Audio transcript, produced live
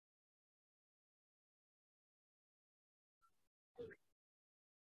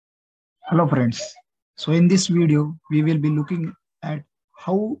Hello friends. So in this video, we will be looking at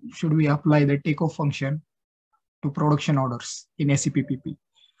how should we apply the takeoff function to production orders in SAP PP.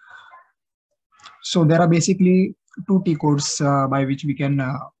 So there are basically two T codes by which we can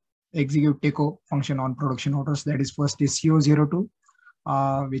execute takeoff function on production orders. That is, first is CO02,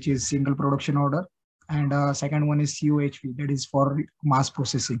 which is single production order, and second one is COHV, that is for mass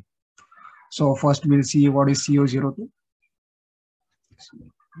processing. So first we'll see what is CO02.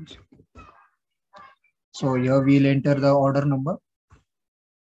 So here we'll enter the order number,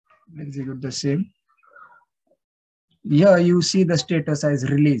 execute the same. Here you see the status as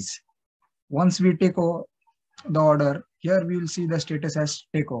release. Once we take the order, here we will see the status as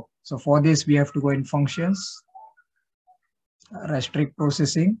takeoff. So for this, we have to go in functions, restrict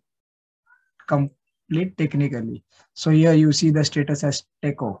processing, complete technically. So here you see the status as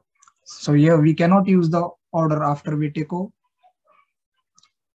takeoff. So here we cannot use the order after we take off.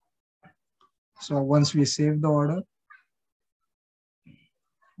 So once we save the order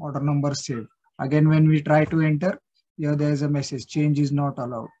number saved. Again, when we try to enter, here there is a message, change is not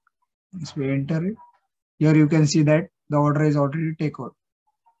allowed. Once we enter it, here you can see that the order is already taken.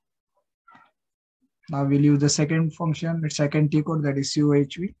 Now we'll use the second function, the second T code, that is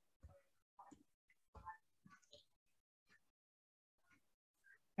COHV.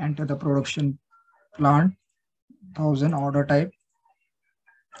 Enter the production plant, 1000 order type,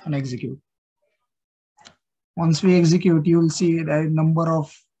 and execute. Once we execute, you will see the number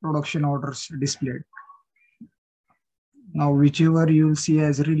of production orders displayed. Now, whichever you will see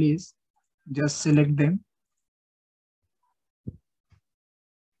as release, just select them.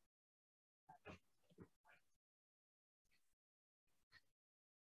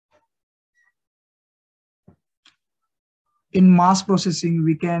 In mass processing,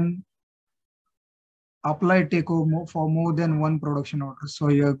 we can apply takeover for more than one production order. So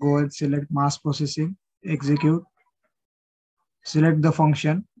here go and select mass processing, execute, select the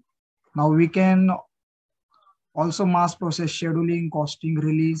function. Now we can also mass process scheduling, costing,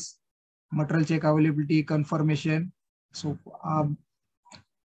 release, material check availability, confirmation. So we'll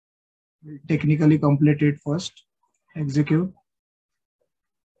technically complete it first, execute.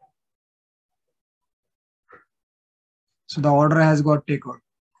 So the order has got takeoff.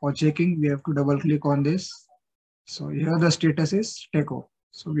 For checking, we have to double click on this. So here the status is takeoff.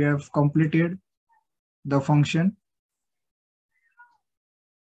 So we have completed the function.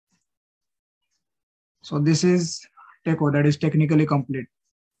 So this is takeoff, that is technically complete.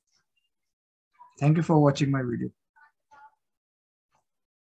 Thank you for watching my video.